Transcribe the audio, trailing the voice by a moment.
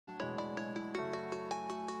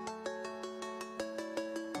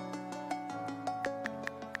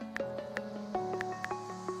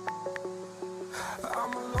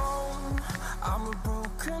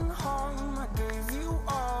coming home. I gave you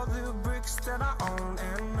all the bricks that I own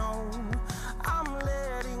and know. I'm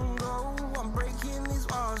letting go. I'm breaking these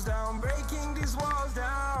walls down, breaking these walls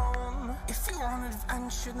down. If you want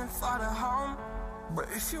adventure, then fly to home. But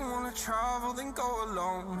if you wanna travel, then go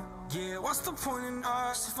alone. Yeah, what's the point in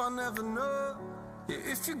us if I never know? Yeah,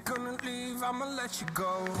 if you're gonna leave, I'ma let you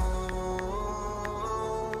go.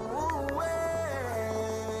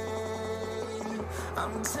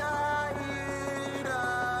 I'm tired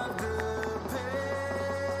of the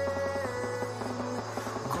pain.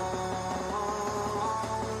 Go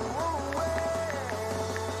away.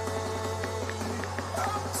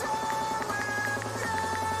 I'm done with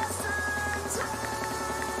yesterday.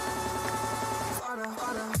 Father,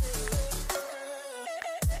 father.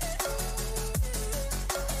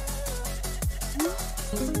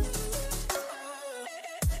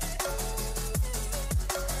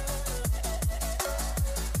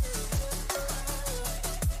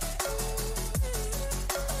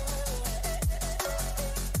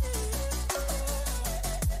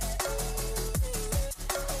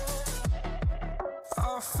 I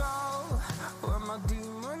fell where my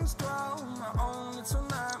demons dwell. My own little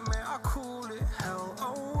nightmare, I call it hell.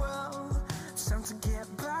 Oh well, it's time to get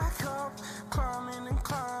back up. Climbing and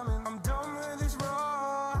climbing, I'm done with this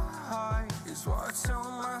ride, is what I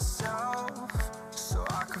tell myself, so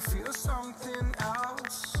I could feel something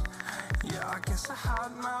else. Yeah, I guess I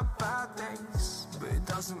had my bad days, but it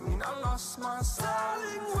doesn't mean I lost my style.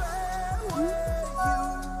 Darling, where were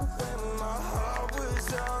you when my heart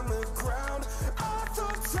was on the ground? I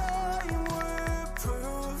thought time would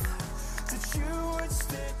prove that you would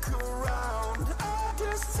stick around. I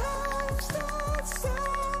guess time stops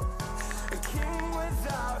down, a king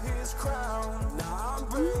without his crown. Now I'm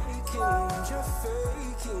breaking, you're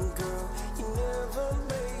faking, girl. You never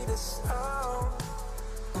made a sound.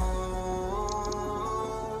 Oh,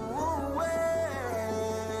 wait,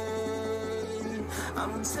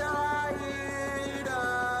 I'm tired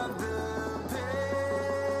of the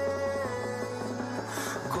pain.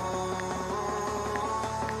 Go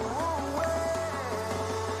away.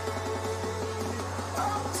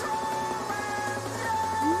 I'm done with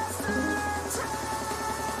yesterday.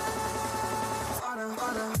 Father,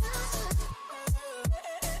 father.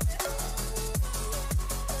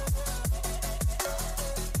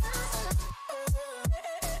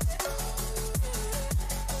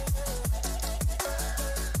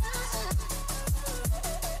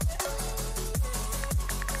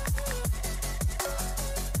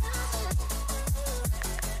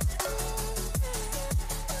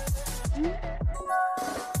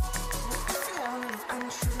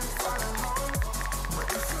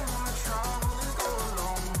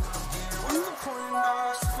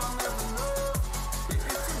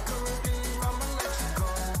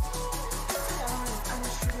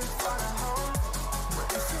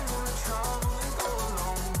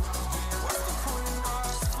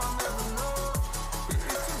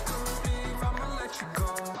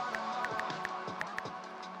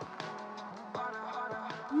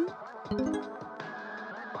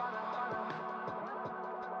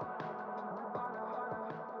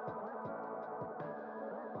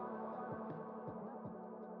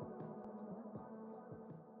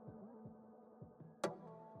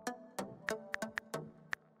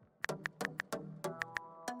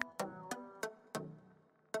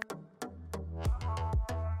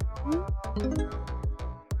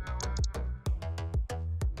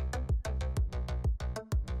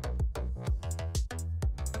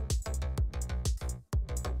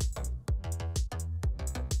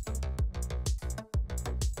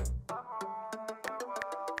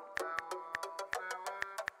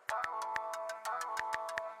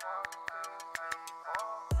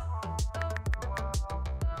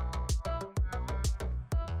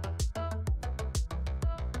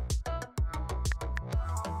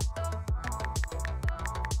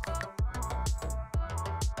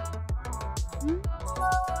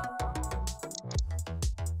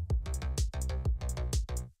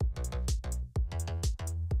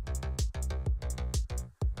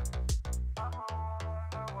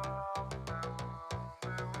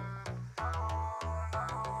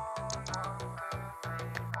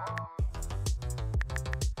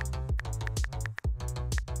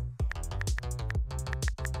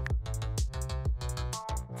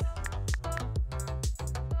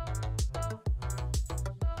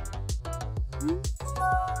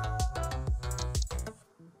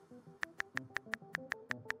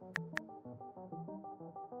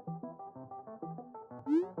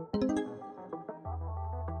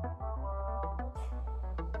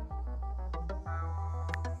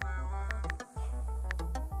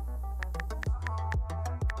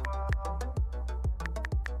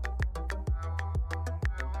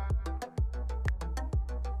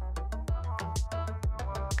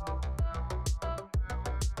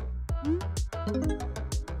 Mm-hmm.